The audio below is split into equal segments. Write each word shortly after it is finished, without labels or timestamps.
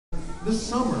This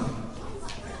summer,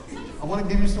 I want to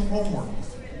give you some homework.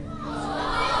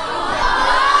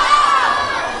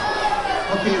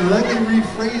 Okay, let me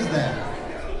rephrase that.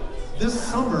 This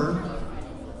summer,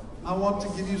 I want to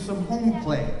give you some home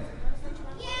play.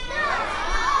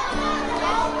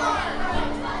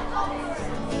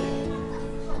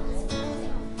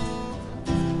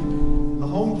 The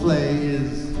home play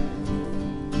is,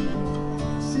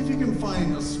 see if you can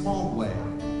find a small way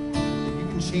that you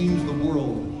can change the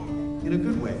world in a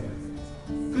good way.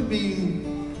 Could be,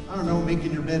 I don't know,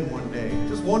 making your bed one day,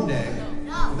 just one day,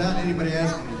 without anybody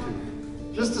asking you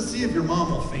to. Just to see if your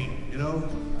mom will faint, you know?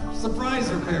 Surprise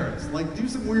her parents, like do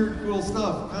some weird, cool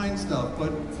stuff, kind stuff, but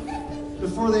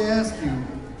before they ask you,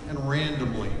 and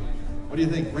randomly. What do you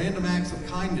think? Random acts of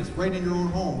kindness right in your own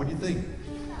home. What do you think?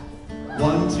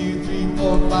 1, 2, 3,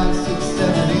 4, 5, 6,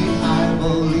 7, 8. I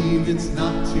believe it's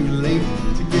not too late.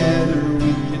 Together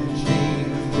we can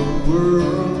change the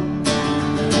world.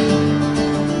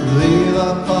 Lay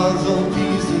the puzzle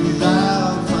pieces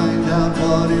out, find out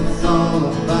what it's all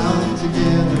about.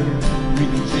 Together we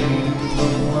can change the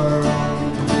world.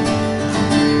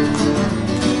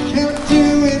 Can't do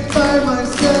it by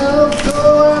myself, so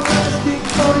I'm asking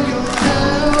for your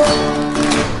help.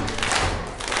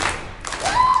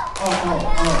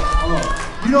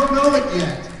 You don't know it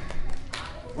yet.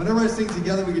 Whenever I sing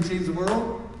Together We Can Change the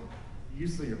World, you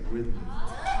say it with me.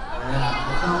 Yeah,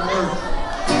 that's how it works.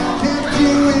 Can't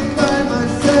do it by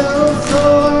myself, so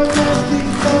I'm asking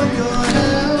for your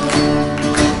help.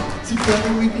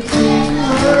 Together we can change the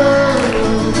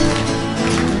world.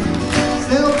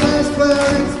 Sail past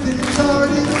where it's been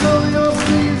started, throw your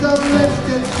sleeves up, let's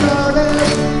get started.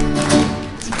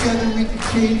 Together we can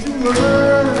change the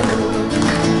world.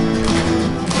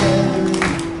 Together we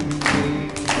can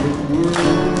change the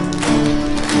world.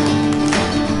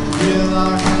 With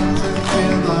our hands and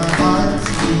with our hearts,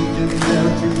 we can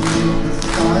dare to make a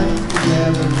start.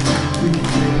 Together we can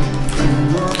change the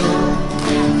world.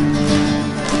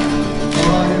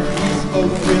 What if we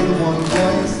spoke with one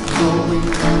voice, knowing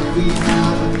that we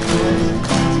have a choice?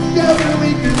 Together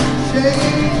we can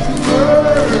change the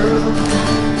world.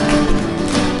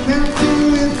 Can't do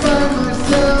it by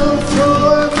myself, so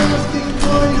I'm asking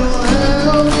for your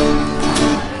help.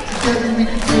 Together we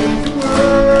can change the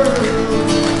world.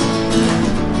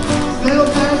 Sail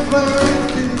past where it's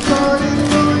been started,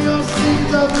 throw your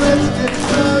sleeves up, let's get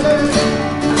started.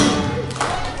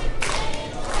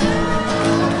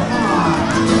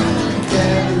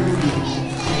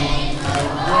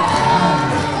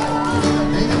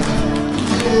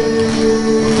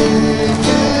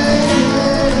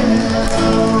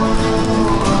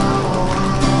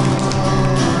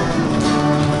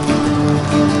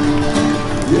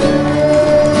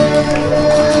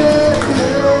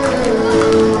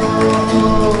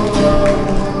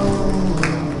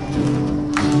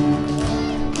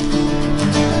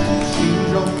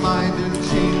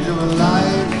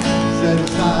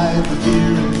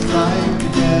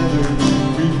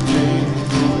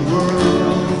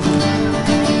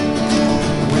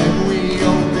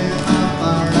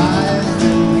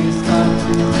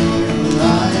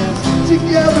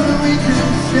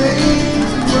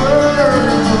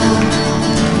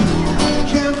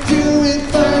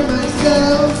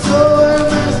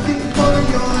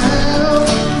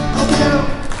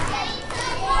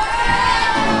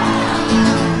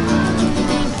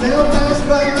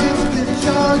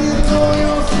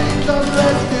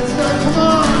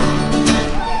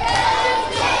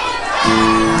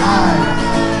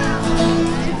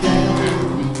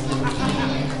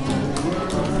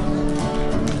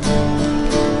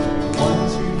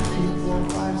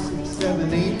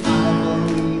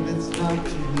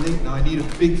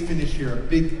 Big finish here, a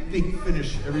big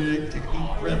finish. Everybody take a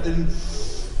deep breath in.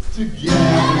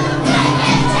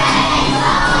 Together.